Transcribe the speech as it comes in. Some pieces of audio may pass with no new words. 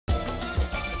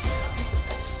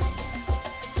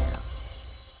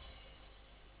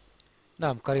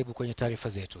Naam, karibu kwenye taarifa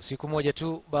zetu. Siku moja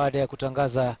tu baada ya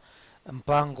kutangaza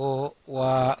mpango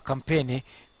wa kampeni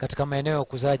katika maeneo ya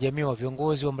ukuzaji miwa,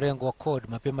 viongozi wa mrengo wa CORD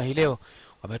mapema hii leo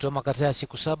wametoa makataa ya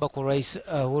siku 7 kwa Rais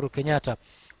Uhuru Kenyatta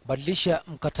kubadilisha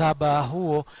mkataba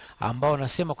huo ambao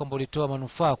unasema kwamba ulitoa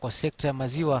manufaa kwa sekta ya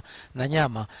maziwa na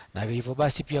nyama na hivyo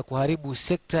basi pia kuharibu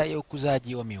sekta ya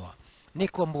ukuzaji wa miwa.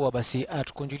 Niko Mbua basi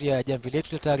atukunjulia jamvi letu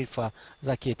la taarifa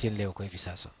za KTN Leo kwa hivi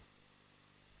sasa.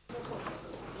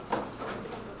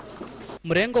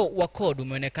 Mrengo wa CORD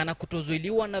umeonekana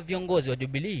kutozuiliwa na viongozi wa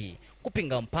Jubilee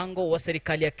kupinga mpango wa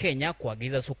serikali ya Kenya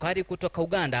kuagiza sukari kutoka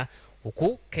Uganda,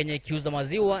 huku Kenya ikiuza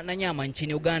maziwa na nyama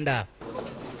nchini Uganda.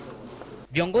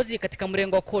 Viongozi katika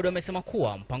mrengo wa CORD wamesema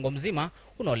kuwa mpango mzima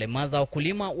unaolemaza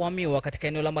wakulima wa miwa katika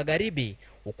eneo la magharibi,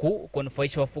 huku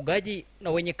ukinufaisha wafugaji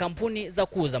na wenye kampuni za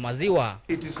kuuza maziwa.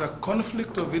 It is a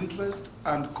conflict of interest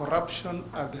and corruption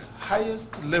at the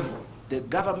highest level. The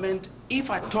government, if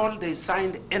at all they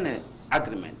signed any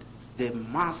agreement, they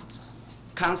must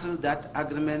cancel that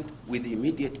agreement with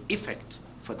immediate effect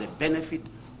for the benefit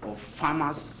of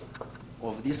farmers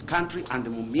of this country and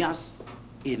Mumias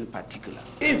in particular.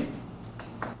 If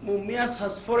Mumias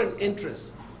has foreign interests,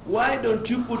 why don't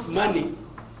you put money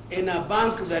in a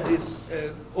bank that is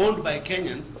owned by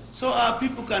Kenyans so our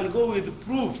people can go with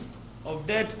proof of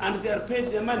debt and they are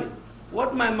paid their money?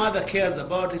 What my mother cares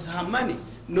about is her money,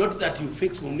 not that you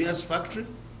fix Mumias factory,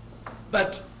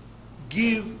 but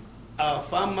give our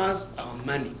farmers our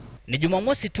money. Ni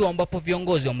Jumamosi tu ambapo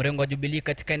viongozi wa mrengo wa Jubilee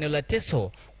katika eneo la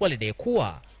Teso walidai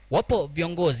kuwa wapo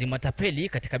viongozi matapeli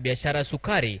katika biashara ya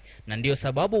sukari na ndio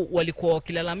sababu walikuwa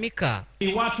wakilalamika.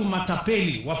 Ni watu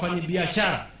matapeli wafanya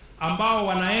biashara ambao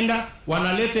wanaenda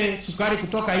wanalete sukari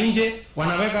kutoka nje,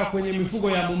 wanaweka kwenye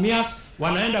mifugo ya Mumias,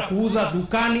 wanaenda kuuza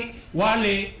dukani,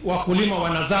 wale wakulima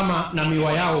wanazama na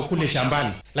miwa yao kule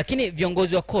shambani. Lakini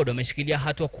viongozi wa CORD wameshikilia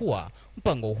hatua kuwa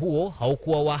mpango huo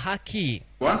haukuwa wa haki.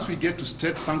 Once we get to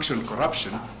state function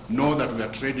corruption, know that we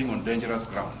are trading on dangerous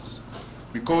grounds.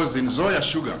 Because in Zoya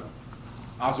Sugar,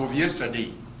 as of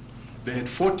yesterday, they had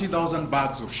 40,000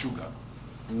 bags of sugar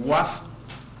worth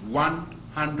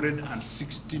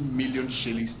 160 million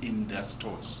shillings in their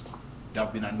stores. They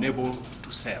have been unable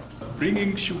to sell.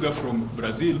 Bringing sugar from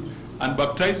Brazil and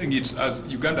baptizing it as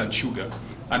Ugandan sugar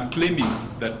and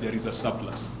claiming that there is a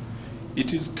surplus.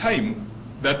 It is time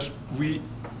that we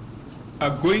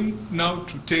are going now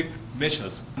to take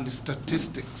measures. And the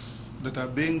statistics that are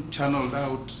being channeled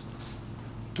out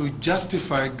to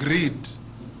justify greed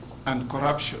and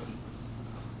corruption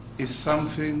is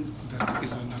something that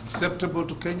is unacceptable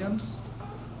to Kenyans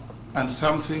and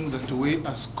something that we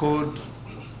as CORD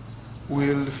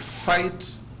will fight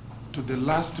to the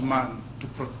last man to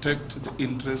protect the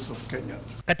interests of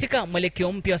Kenyans. Katika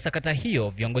mwelekeo mpya wa sakata hiyo,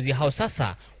 viongozi hao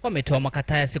sasa wametoa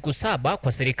makataa ya siku 7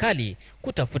 kwa serikali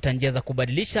kutafuta njia za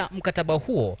kubadilisha mkataba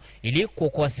huo ili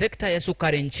kuokoa sekta ya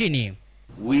sukari nchini.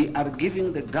 We are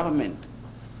giving the government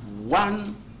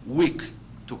 1 week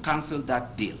to cancel that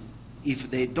deal. If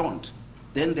they don't,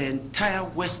 then the entire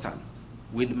Western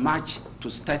will march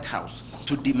to State House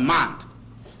to demand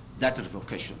that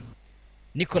revocation.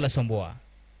 Nicholas Mbua,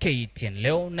 KTN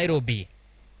Leo, Nairobi.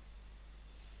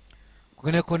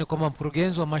 Kwingineko ni kwamba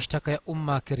mkurugenzi wa mashtaka ya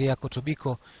umma Keriako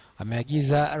Tobiko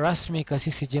ameagiza rasmi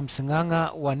kasisi James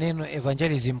Ng'ang'a wa Neno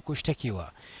Evangelism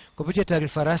kushtakiwa. Kupitia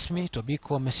taarifa rasmi,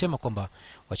 Tobiko amesema kwamba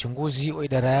wachunguzi wa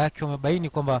idara yake wamebaini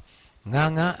kwamba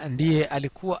Ng'ang'a ndiye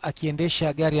alikuwa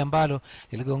akiendesha gari ambalo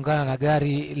liligongana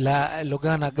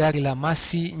na gari la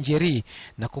Masi Njeri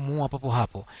na kumuua papo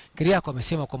hapo. Keriako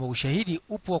amesema kwamba ushahidi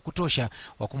upo wa kutosha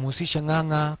wa kumhusisha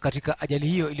Ng'ang'a katika ajali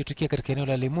hiyo iliyotokea katika eneo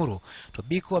la Limuru.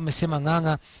 Tobiko amesema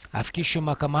Ng'ang'a afikishwe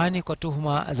mahakamani kwa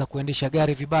tuhuma za kuendesha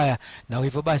gari vibaya na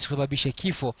hivyo basi kusababisha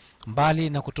kifo, mbali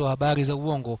na kutoa habari za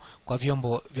uongo kwa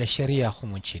vyombo vya sheria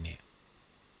humu nchini.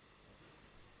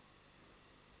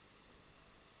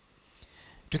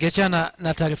 Tukiachana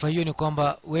na taarifa hiyo ni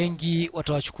kwamba wengi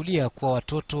watawachukulia kwa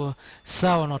watoto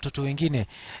sawa na watoto wengine,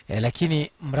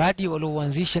 lakini mradi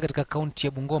walioanzisha katika kaunti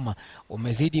ya Bungoma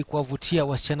umezidi kuwavutia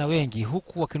wasichana wengi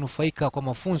huku wakinufaika kwa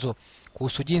mafunzo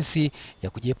kuhusu jinsi ya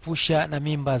kujiepusha na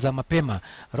mimba za mapema.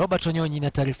 Robert Onyonyi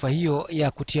na taarifa hiyo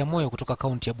ya kutia moyo kutoka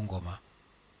kaunti ya Bungoma.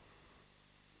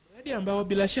 Mradi ambao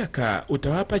bila shaka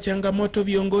utawapa changamoto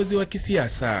viongozi wa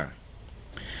kisiasa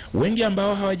wengi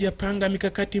ambao hawajapanga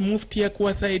mikakati mufti ya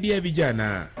kuwasaidia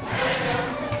vijana.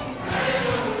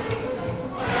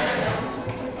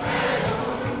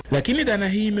 Lakini dhana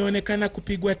hii imeonekana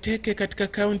kupigwa teke katika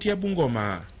kaunti ya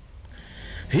Bungoma.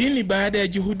 Hii ni baada ya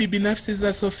juhudi binafsi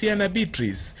za Sofia na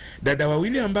Beatrice Dada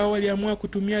wawili ambao waliamua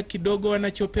kutumia kidogo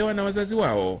wanachopewa na wazazi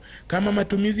wao kama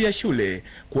matumizi ya shule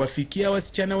kuwafikia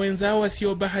wasichana wenzao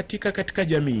wasiobahatika katika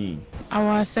jamii.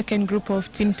 Our second group of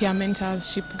teen peer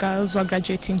mentorship girls were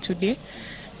graduating today.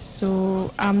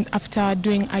 So after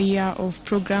doing a year of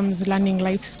programs learning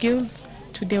life skills,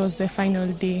 today was the final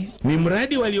day. Ni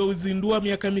mradi waliouzindua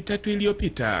miaka 3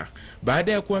 iliyopita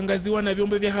baada ya kuangaziwa na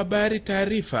vyombo vya habari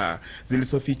taarifa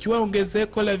zilizofichua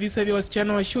ongezeko la visa vya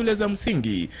wasichana wa shule za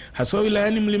msingi haswa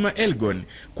wilayani Mlima Elgon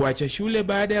kuacha shule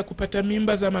baada ya kupata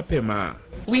mimba za mapema.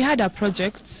 We had a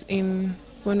project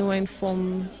when we went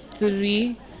from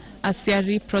 3, a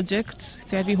theory project,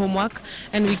 theory homework,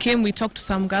 and we talked to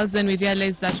some girls, and we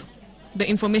realized that the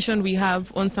information we have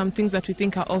on some things that we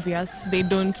think are obvious, they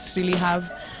don't really have.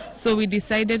 So we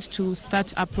decided to start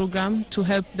a program to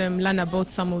help them learn about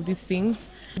some of these things.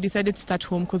 We decided to start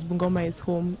home because Bungoma is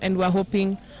home, and we're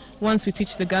hoping once we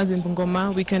teach the girls in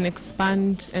Bungoma, we can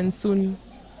expand, and soon,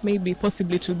 maybe,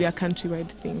 possibly it will be a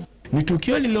countrywide thing. Ni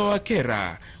tukio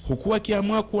lililowakera huku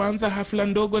wakiamua kuanza hafla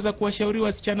ndogo za kuwashauri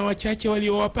wasichana wachache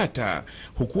waliowapata,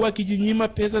 huku wakijinyima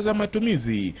pesa za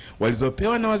matumizi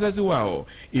walizopewa na wazazi wao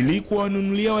ili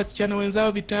kuwanunulia wasichana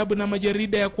wenzao vitabu na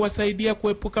majarida ya kuwasaidia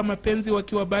kuepuka mapenzi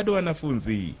wakiwa bado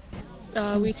wanafunzi.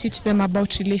 We teach them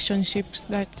about relationships,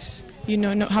 that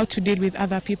how to deal with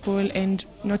other people and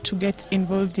not to get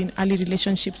involved in early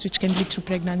relationships which can lead to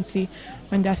pregnancy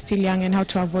when they're still young, and how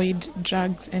to avoid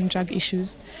drugs and drug issues.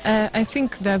 I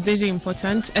think they're very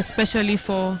important, especially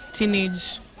for teenage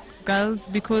girls,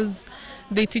 because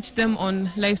they teach them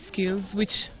on life skills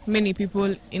which many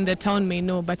people in the town may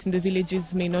know, but in the villages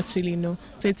may not really know.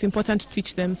 So it's important to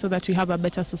teach them so that we have a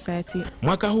better society.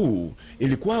 Mwaka huu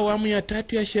ilikuwa awamu ya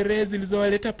 3 ya sherehe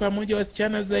zilizowaleta pamoja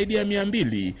wasichana zaidi ya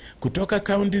 200 kutoka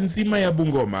kaunti nzima ya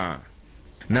Bungoma.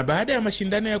 Na baada ya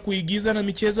mashindano ya kuigiza na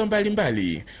michezo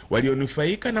mbalimbali,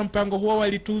 walionufaika na mpango huo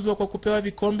walituzwa kwa kupewa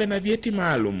vikombe na vyeti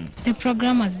maalum. The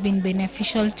program has been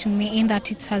beneficial to me in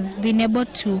that it has been able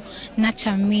to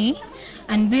nurture me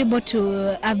and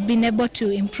I've been able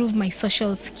to improve my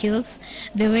social skills,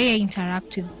 the way I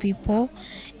interact with people,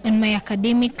 and my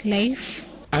academic life.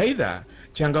 Aidha,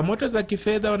 changamoto za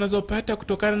kifedha wanazopata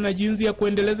kutokana na jinsi ya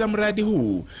kuendeleza mradi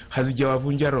huu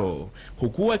hazijawavunja roho,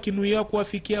 huku wakinuia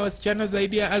kuwafikia wasichana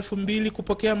zaidi ya 2,000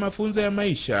 kupokea mafunzo ya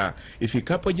maisha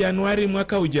ifikapo Januari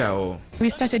mwaka ujao.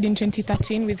 We started in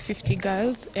 2013 with 50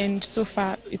 girls, and so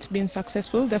far it's been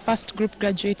successful. The first group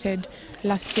graduated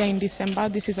last year in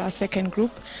December. This is our second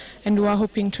group, and we are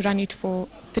hoping to run it for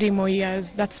 3 more years.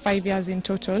 That's 5 years in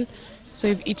total. So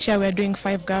if each year we're doing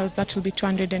 5 girls, that will be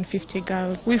 250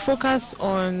 girls. We focus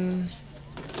on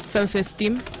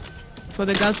self-esteem, for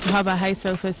the girls to have a high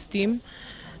self-esteem,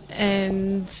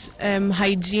 and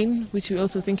hygiene, which we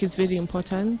also think is very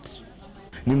important.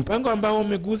 Ni mpango ambao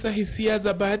umegusa hisia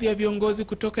za baadhi ya viongozi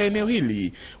kutoka eneo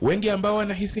hili, wengi ambao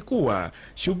wanahisi kuwa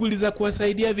shughuli za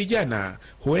kuwasaidia vijana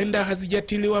huenda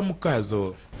hazijatiliwa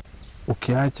mkazo.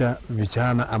 Ukiacha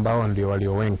vijana ambao ndio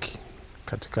walio wengi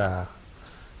katika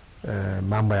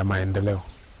mambo ya maendeleo,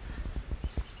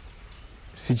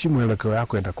 sijui mwelekeo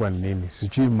yako itakuwa ni nini,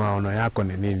 sijui maono yako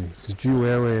ni nini, sijui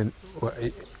wewe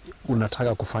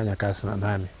unataka kufanya kazi na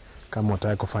nani kama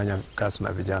unataka kufanya kazi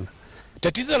na vijana.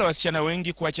 Tatizo la wasichana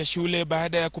wengi kuacha shule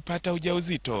baada ya kupata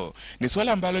ujauzito ni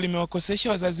swala ambalo limewakosesha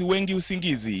wazazi wengi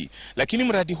usingizi, lakini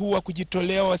mradi huu wa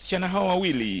kujitolea wasichana hao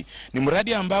wawili ni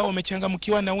mradi ambao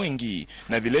umechangamkiwa na wengi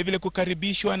na vile vile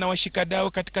kukaribishwa na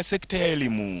washikadau katika sekta ya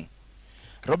elimu.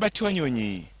 Robert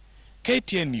Wanyonyi,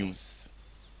 KTN News.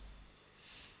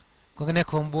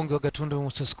 Kwingineko, mbunge wa Gatundu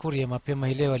Moses Kuria mapema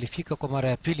leo alifika kwa mara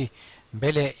ya pili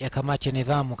mbele ya kamati ya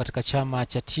nidhamu katika chama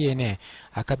cha TNA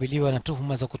akabiliwa na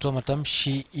tuhuma za kutoa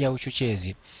matamshi ya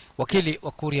uchochezi. Wakili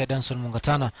wa Kuria Danson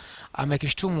Mungatana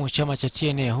amekishtumu chama cha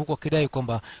TNA huku akidai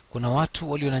kwamba kuna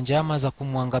watu walio na njama za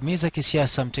kumwangamiza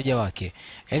kisiasa mteja wake.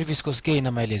 Elvis Koskei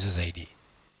na maelezo zaidi.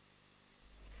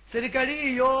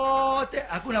 Serikali yote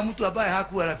hakuna mtu ambaye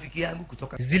hakuwa rafiki yangu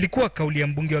kutoka. Zilikuwa kauli ya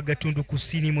mbunge wa Gatundu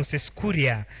Kusini Moses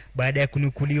Kuria baada ya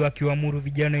kunukuliwa akiwaamuru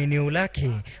vijana eneo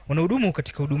lake wanahudumu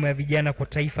katika huduma ya vijana kwa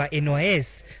taifa NYS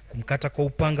kumkata kwa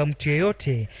upanga mtu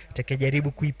yeyote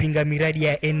atakayejaribu kuipinga miradi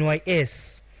ya NYS.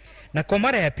 Na kwa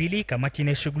mara ya pili kamati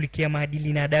inayoshughulikia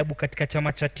maadili na adabu katika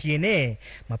chama cha TNA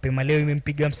mapema leo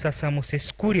imempiga msasa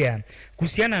Moses Kuria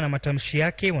kuhusiana na matamshi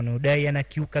yake wanaodai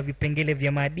anakiuka vipengele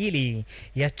vya maadili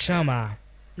ya chama.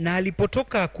 Na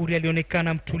alipotoka Kuria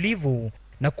alionekana mtulivu,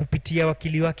 na kupitia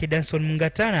wakili wake Danson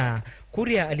Mungatana,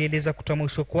 Kuria alieleza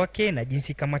kutamaushwa kwake na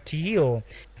jinsi kamati hiyo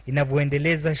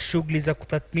inavyoendeleza shughuli za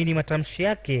kutathmini matamshi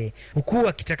yake, huku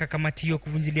akitaka kamati hiyo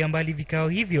kuvunjilia mbali vikao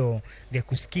hivyo vya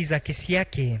kusikiza kesi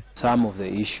yake. Some of the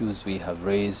issues we have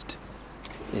raised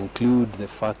include the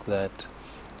fact that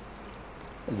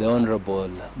the Honorable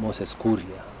Moses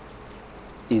Kuria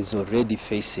is already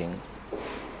facing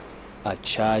a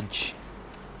charge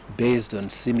based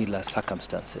on similar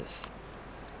circumstances,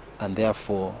 and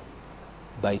therefore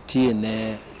by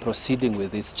TNA proceeding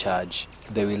with this charge,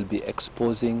 they will be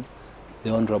exposing the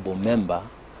honorable member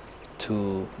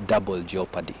to double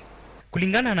jeopardy.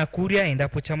 Kulingana na Kuria,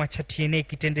 endapo chama cha TNA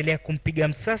kitaendelea kumpiga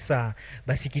msasa,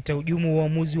 basi kitahujumu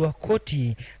uamuzi wa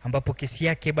koti ambapo kesi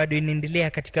yake bado inaendelea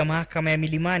katika mahakama ya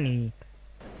Milimani.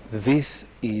 This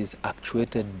is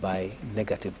actuated by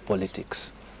negative politics.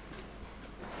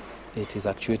 It is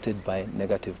actuated by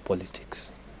negative politics.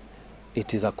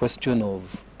 It is a question of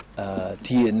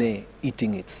TNA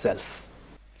eating itself.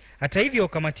 Hata hivyo,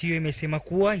 kamati hiyo imesema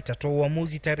kuwa itatoa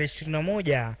uamuzi tarehe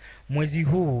 21 mwezi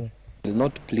huu. We will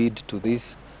not plead to this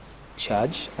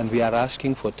charge, and we are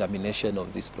asking for termination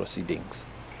of these proceedings.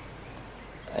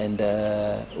 And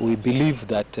we believe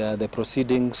that the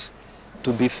proceedings,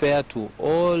 to be fair to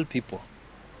all people,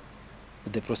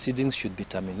 the proceedings should be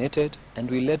terminated,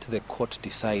 and we let the court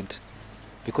decide,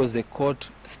 because the court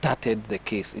started the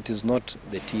case. It is not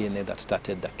the TNA that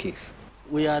started the case.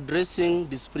 We are addressing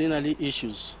disciplinary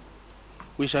issues.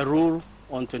 We shall rule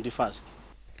on 21st.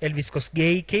 Elvis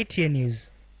Kosgei, KTN News.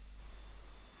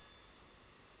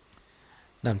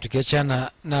 Na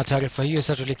tukiachana na taarifa hiyo,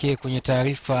 sasa tuelekee kwenye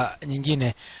taarifa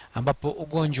nyingine ambapo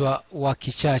ugonjwa wa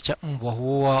kichaa cha mbwa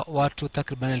huua watu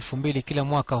takriban 2,000 kila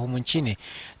mwaka humu nchini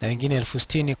na wengine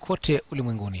 60,000 kote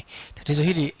ulimwenguni. Tatizo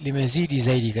hili limezidi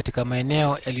zaidi katika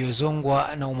maeneo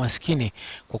yaliyozongwa na umaskini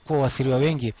kwa kuwa waathiriwa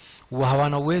wengi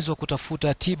hawana uwezo wa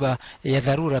kutafuta tiba ya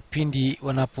dharura pindi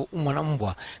wanapoumwa na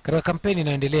mbwa. Katika kampeni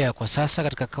inayoendelea kwa sasa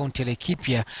katika kaunti ya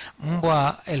Laikipia,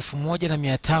 mbwa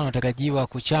 1,500 wanatarajiwa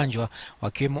kuchanjwa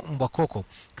wakiwemo mbwa koko.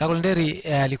 Carol Nderi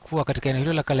alikuwa katika eneo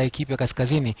hilo la Laikipia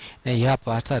kaskazini na hii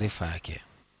hapa taarifa yake.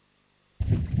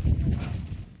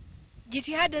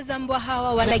 Jitihada za mbwa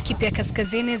hawa wa Laikipia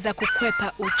kaskazini za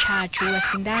kukwepa uchachu wa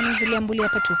sindano ziliambulia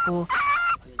patupu.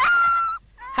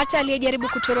 Hata aliyejaribu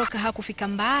kutoroka hakufika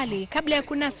mbali kabla ya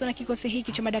kunaswa na kikosi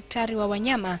hiki cha madaktari wa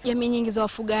wanyama. Jamii nyingi za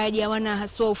wafugaji hawana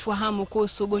haswa ufahamu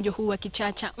kuhusu ugonjwa huu wa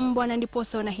kichaa cha mbwa, na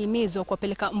ndiposa wanahimizwa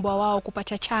kuwapeleka mbwa wao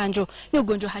kupata chanjo. Ni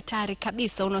ugonjwa hatari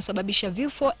kabisa unaosababisha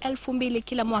vifo 2,000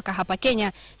 kila mwaka hapa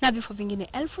Kenya na vifo vingine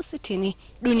 60,000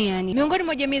 duniani. Miongoni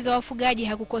mwa jamii za wafugaji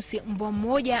hakukosi mbwa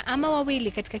mmoja ama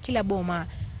wawili katika kila boma.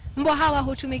 Mbwa hawa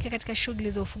hutumika katika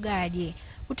shughuli za ufugaji.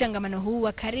 Utangamano huu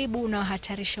wa karibu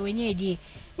unawahatarisha wenyeji.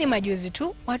 Ni majuzi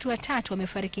tu watu 3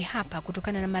 wamefariki hapa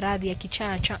kutokana na maradhi ya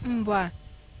kichaa cha mbwa.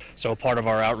 So part of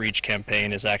our outreach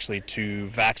campaign is actually to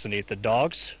vaccinate the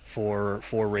dogs for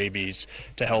rabies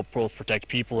to help both protect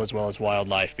people as well as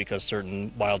wildlife, because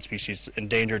certain wild species,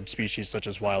 endangered species such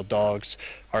as wild dogs,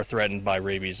 are threatened by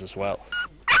rabies as well.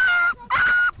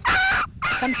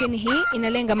 Kampeni hii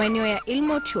inalenga maeneo ya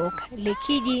Ilmotiok,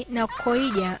 Lekiji na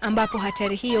Koija ambapo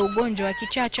hatari hiyo ugonjwa wa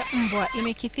kichaa cha mbwa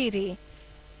imekithiri.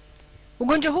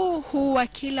 Ugonjwa huu huwa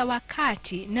kila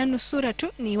wakati na nusura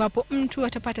tu ni iwapo mtu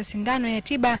atapata sindano ya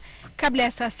tiba kabla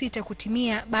ya saa 6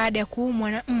 kutimia baada ya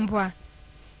kuumwa na mbwa.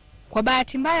 Kwa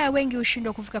bahati mbaya, wengi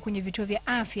hushindwa kufika kwenye vituo vya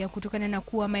afya kutokana na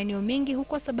kuwa maeneo mengi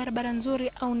hukosa barabara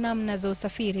nzuri au namna za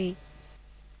usafiri.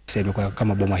 Sasa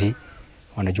kama boma hii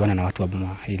wanajuana na watu wa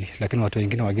boma hili, lakini watu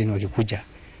wengine wageni wakikuja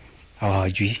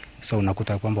hawajui. So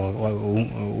unakuta kwamba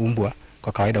umbwa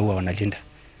kwa kawaida huwa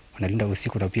wanalinda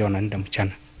usiku na pia wanalinda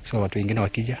mchana. So watu wengine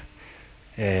wakija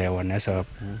wanaweza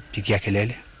kupigia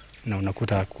kelele, na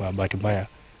unakuta kwa bahati mbaya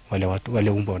wale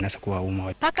umbwa wanaweza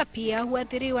kuwauma. Paka pia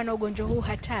huathiriwa na ugonjwa huu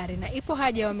hatari, na ipo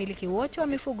haja ya wamiliki wote wa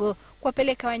mifugo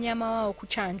kuwapeleka wanyama wao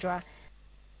kuchanjwa.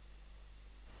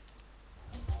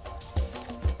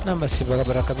 Na basi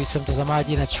barabara kabisa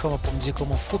mtazamaji, nachukua mapumziko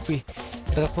mafupi.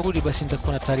 Nitakaporudi basi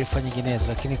nitakuwa na taarifa nyinginezo,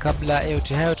 lakini kabla ya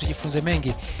yote hayo tujifunze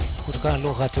mengi kutokana na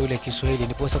lugha teule ya Kiswahili.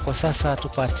 Niposa kwa sasa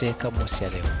tupate kamusi ya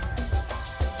leo.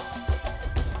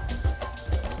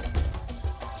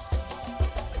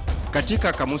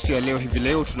 Katika kamusi ya leo hivi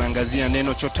leo tunaangazia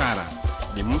neno chotara.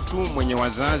 Ni mtu mwenye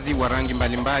wazazi wa rangi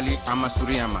mbalimbali ama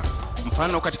suriama.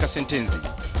 Mfano katika sentensi: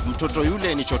 mtoto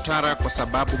yule ni chotara kwa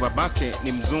sababu babake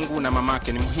ni mzungu na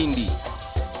mamake ni Mhindi.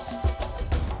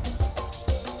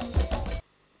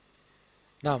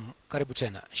 Naam, karibu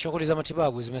tena. Shughuli za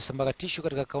matibabu zimesambaratishwa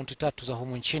katika kaunti 3 za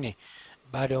humu nchini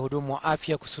baada ya wahudumu wa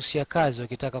afya kususia kazi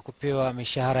wakitaka kupewa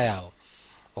mishahara yao.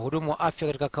 Wahudumu wa afya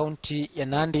katika kaunti ya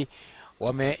Nandi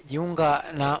wamejiunga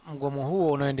na mgomo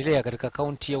huo unaoendelea katika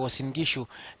kaunti ya Uasin Gishu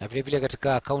na vile vile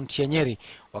katika kaunti ya Nyeri,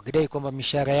 wakidai kwamba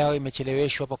mishahara yao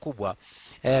imecheleweshwa pakubwa.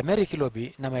 Mary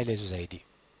Kilobi na maelezo zaidi.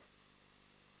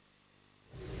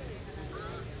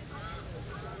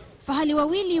 Fahali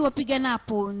wawili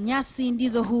wapiganapo, nyasi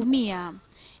ndizo huumia.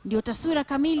 Ndio taswira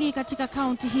kamili katika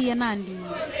kaunti hii ya Nandi.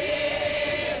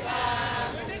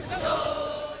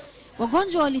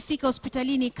 Wagonjwa walifika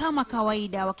hospitalini kama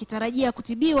kawaida wakitarajia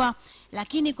kutibiwa,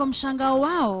 lakini kwa mshangao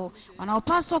wao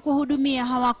wanaopaswa kuhudumia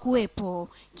hawakuwepo.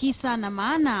 Kisa na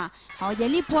maana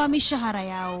hawajalipwa mishahara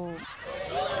yao.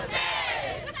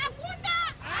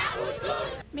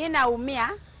 Mimi naumia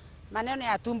maneno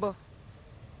ya tumbo.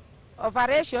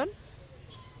 Operation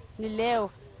ni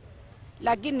leo,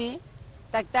 lakini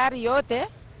daktari yote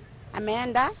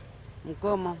ameenda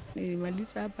mgomo.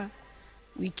 Nilimaliza hapa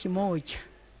wiki moja.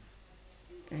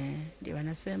 Ndio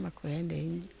wanasema kuende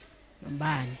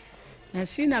nyumbani. Na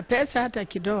sina pesa hata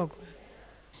kidogo.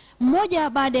 Mmoja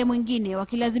baada ya mwingine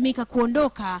wakilazimika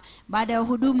kuondoka baada ya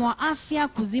wahudumu wa afya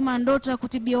kuzima ndoto ya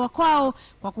kutibiwa kwao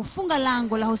kwa kufunga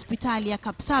lango la hospitali ya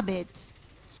Kapsabet.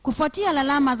 Kufuatia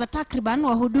lalama za takriban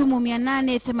wahudumu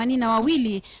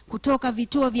 882 kutoka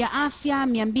vituo vya afya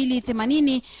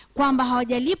 280 kwamba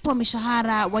hawajalipwa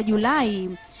mishahara wa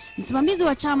Julai, msimamizi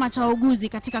wa chama cha wauguzi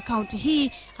katika kaunti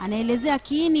hii anaelezea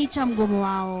kiini cha mgomo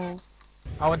wao.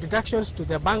 Our deductions to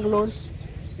the bank loans,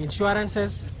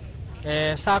 insurances,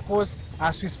 SACCOs,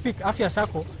 as we speak, Afya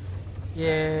SACCO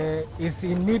is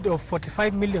in need of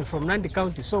 45 million from Nandi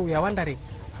County. So we are wondering,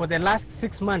 for the last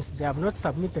 6 months, they have not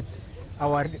submitted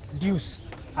our dues.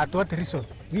 At what reason?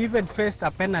 We even faced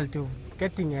a penalty of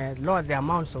getting lower the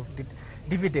amounts of the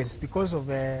dividends because of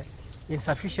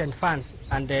insufficient funds,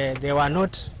 and they were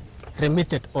not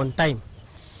remitted on time.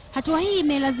 Hatua hii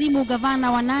imelazimu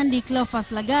gavana wa Nandi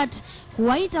Cleophas Lagat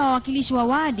kuwaita wawakilishi wa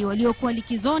wadi waliokuwa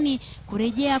likizoni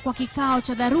kurejea kwa kikao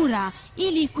cha dharura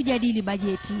ili kujadili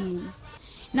bajeti.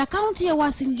 Na kaunti ya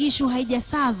Uasin Gishu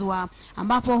haijasazwa,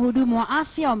 ambapo wahudumu wa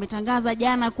afya wametangaza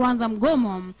jana kuanza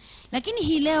mgomo, lakini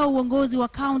hii leo uongozi wa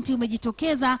kaunti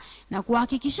umejitokeza na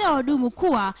kuhakikisha wahudumu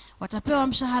kuwa watapewa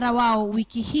mshahara wao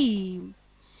wiki hii.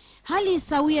 Hali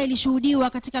sawia ilishuhudiwa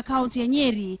katika kaunti ya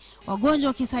Nyeri, wagonjwa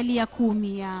wakisalia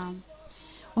kuumia.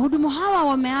 Wahudumu hawa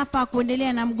wameapa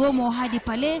kuendelea na mgomo hadi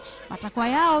pale matakwa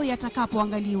yao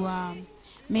yatakapoangaliwa.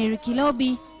 Mary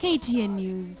Kilobi, KTN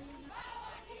News.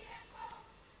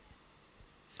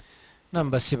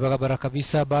 Basi barabara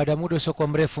kabisa. Baada ya muda usiokuwa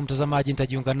mrefu, mtazamaji,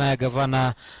 nitajiunga naye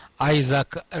Gavana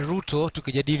Isaac Ruto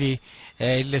tukijadili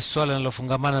ile swala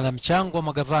linalofungamana na mchango wa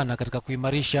magavana katika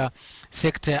kuimarisha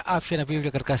sekta ya afya na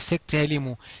vile katika sekta ya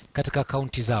elimu katika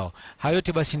kaunti zao. Hayo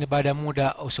yote basi ni baada ya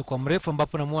muda usiokuwa mrefu,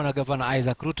 ambapo namuona Gavana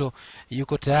Isaac Ruto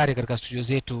yuko tayari katika studio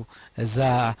zetu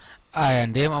za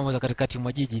I&M ama za katikati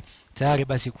mwa jiji, tayari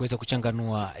basi kuweza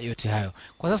kuchanganua yote hayo.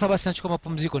 Kwa sasa basi nachukua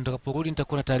mapumziko, nitakaporudi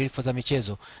nitakuwa na taarifa za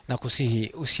michezo na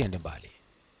kusihi usiende mbali.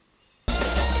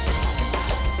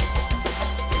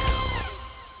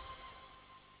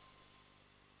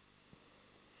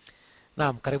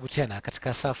 Naam, karibu tena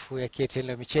katika safu ya KTN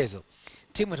Leo michezo.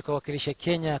 Timu itakayowakilisha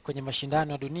Kenya kwenye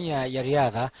mashindano ya dunia ya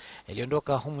riadha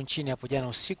iliondoka humu nchini hapo jana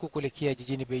usiku kuelekea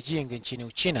jijini Beijing nchini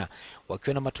Uchina,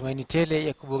 wakiwa na matumaini tele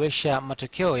ya kuboresha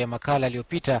matokeo ya makala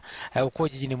yaliyopita huko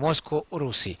jijini Moscow,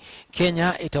 Urusi.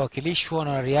 Kenya itawakilishwa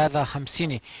na riadha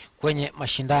 50 kwenye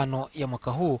mashindano ya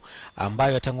mwaka huu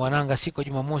ambayo yatang'oa nanga siku ya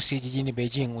Jumamosi jijini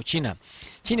Beijing, Uchina.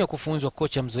 Chini ya kufunzwa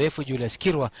kocha mzoefu Julius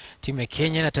Kirwa, timu ya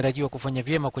Kenya inatarajiwa kufanya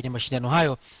vyema kwenye mashindano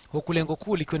hayo, huku lengo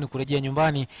kuu likiwa ni kurejea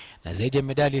nyumbani na zaidi ya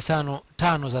medali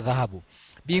tano za dhahabu.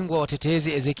 Bingwa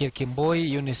watetezi Ezekiel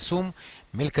Kimboi, Eunice Sum,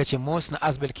 Milka Chemos na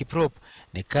Asbel Kiprop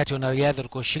ni kati ya wanariadha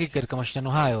watakaoshiriki katika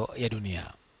mashindano hayo ya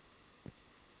dunia.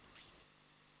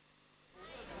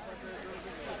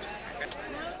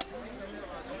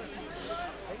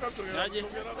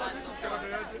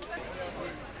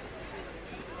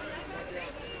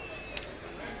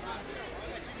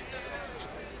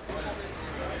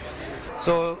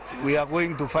 So we are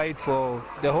going to fight for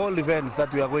the whole events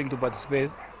that we are going to participate.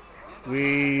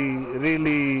 We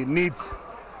really need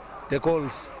the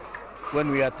calls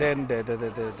when we attend the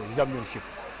championship.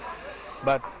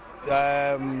 But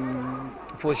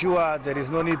for sure there is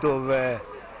no need of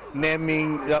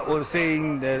naming or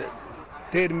saying the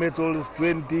 10 medals,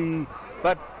 20,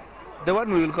 but the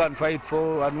one we will go and fight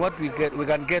for and what we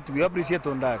can get, we appreciate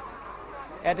on that.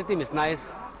 Yeah, the team is nice.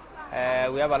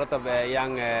 We have a lot of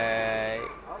young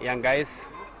guys.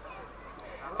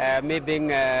 Me being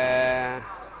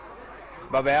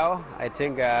Babel, I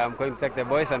think I'm going to take the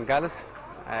boys and girls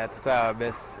to try our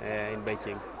best in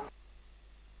Beijing.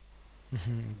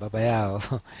 Baba yao.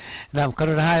 Na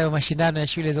kando na hayo, mashindano ya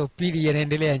shule za upili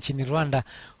yanaendelea nchini Rwanda,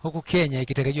 huku Kenya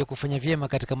ikitarajiwa kufanya vyema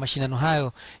katika mashindano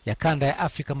hayo ya kanda ya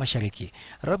Afrika Mashariki.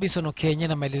 Robinson Okenya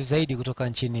na maelezo zaidi kutoka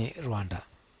nchini Rwanda.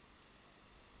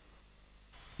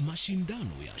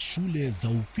 Mashindano ya shule za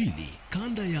upili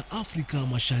kanda ya Afrika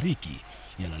Mashariki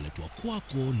yanaletwa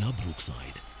kwako na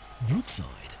Brookside.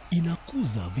 Brookside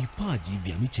inakuza vipaji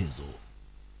vya michezo.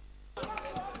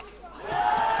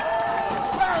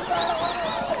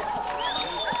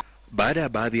 Baada ya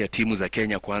baadhi ya timu za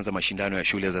Kenya kuanza mashindano ya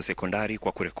shule za sekondari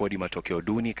kwa kurekodi matokeo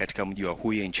duni katika mji wa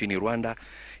Huye nchini Rwanda,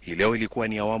 hii leo ilikuwa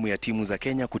ni awamu ya timu za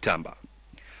Kenya kutamba.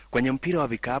 Kwenye mpira wa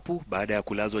vikapu, baada ya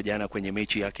kulazwa jana kwenye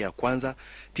mechi yake ya kwanza,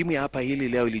 timu ya hapa hili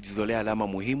leo ilijizolea alama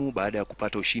muhimu baada ya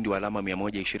kupata ushindi wa alama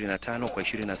 125 kwa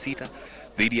 26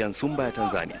 dhidi ya Nsumba ya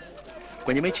Tanzania.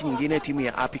 Kwenye mechi nyingine, timu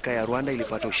ya Apika ya Rwanda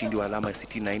ilipata ushindi wa alama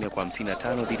 64 kwa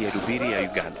 55 dhidi ya Dubiri ya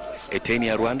Uganda. Eteni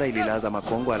ya Rwanda ililaza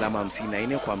Makongo alama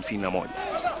 54 kwa 51.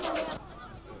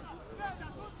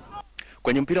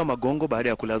 Kwenye mpira wa magongo, baada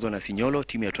ya kulazwa na Sinyolo,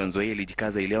 timu ya Trans Nzoia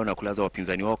ilijikaza ileo na kulaza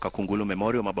wapinzani wao Kakungulu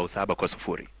Memorial mabao 7 kwa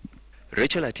 0.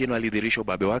 Rachel Atieno alidhihirisha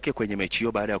ubabe wake kwenye mechi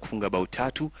hiyo baada ya kufunga bao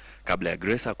 3 kabla ya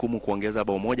Grace Akumu kuongeza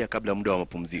bao 1 kabla muda wa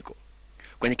mapumziko.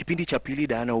 Kwenye kipindi cha pili,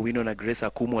 Diana Owino na Grace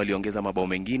Akumu waliongeza mabao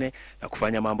mengine na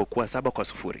kufanya mambo kuwa 7 kwa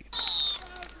 0.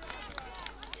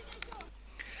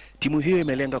 Timu hiyo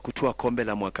imelenga kutoa kombe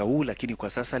la mwaka huu, lakini kwa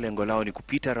sasa lengo lao ni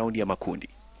kupita raundi ya makundi.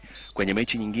 Kwenye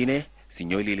mechi nyingine,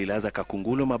 Sinyoli ililaza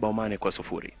Kakungulu mabao 8 kwa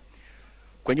 0.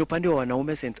 Kwenye upande wa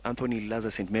wanaume, St. Anthony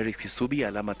ililaza St. Mary's Kisubi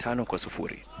alama 5 kwa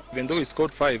 0. Even though we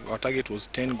scored 5, our target was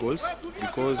 10 goals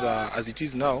because as it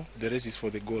is now, the race is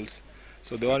for the goals.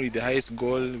 So the one with the highest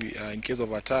goal, in case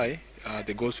of a tie,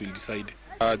 the goals will decide.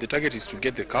 The target is to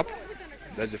get the cup.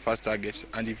 That's the first target.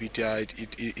 And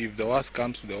if the worst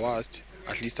comes to the worst,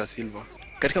 at least a silver.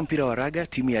 Katika mpira wa raga,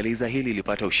 timu ya Liza hili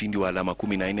ilipata ushindi wa alama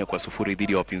 14 kwa 0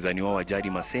 dhidi ya wapinzani wao wa jadi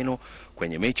Maseno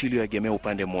kwenye mechi iliyoegemea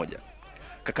upande mmoja.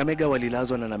 Kakamega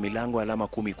walilazwa na Milango alama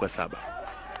 10 kwa 7.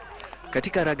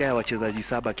 Katika raga ya wachezaji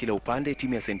 7 kila upande,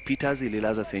 timu ya St. Peters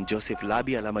ililaza St. Joseph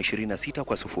Labi alama 26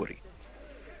 kwa 0.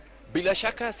 Bila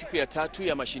shaka siku ya 3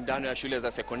 ya mashindano ya shule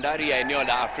za sekondari ya eneo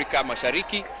la Afrika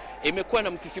Mashariki imekuwa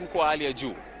na msisimko wa hali ya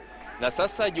juu. Na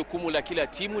sasa jukumu la kila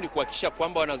timu ni kuhakikisha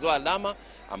kwamba wanazoa alama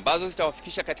ambazo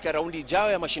zitawafikisha katika raundi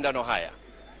ijayo ya mashindano haya.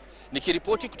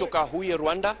 Nikiripoti kutoka Huye,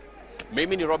 Rwanda,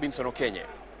 mimi ni Robinson Okenya.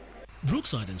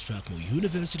 Brookside and Strathmore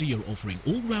University are offering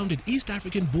all-rounded East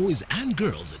African boys and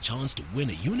girls a chance to win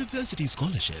a university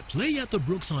scholarship. Play at the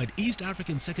Brookside East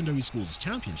African Secondary Schools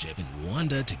Championship in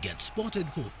Rwanda to get spotted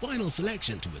for final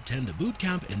selection to attend the boot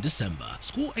camp in December.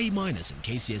 Score A- in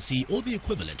KCSE or the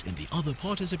equivalent in the other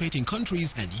participating countries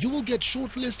and you will get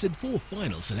shortlisted for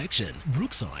final selection.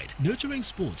 Brookside, nurturing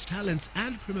sports talents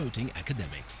and promoting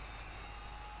academics.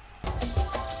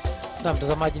 Na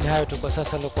mtazamaji, ni hayo tu kwa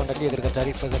sasa nilikuandalia katika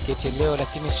taarifa za KTN leo,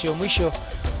 lakini sio mwisho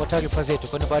wa taarifa zetu,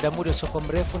 kwani baada ya muda usio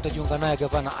mrefu nitajiunga naye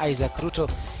Gavana Isaac Ruto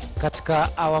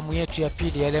katika awamu yetu ya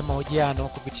pili ya ile mahojiano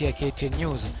kupitia KTN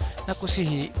News, na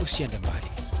kusihi usiende mbali.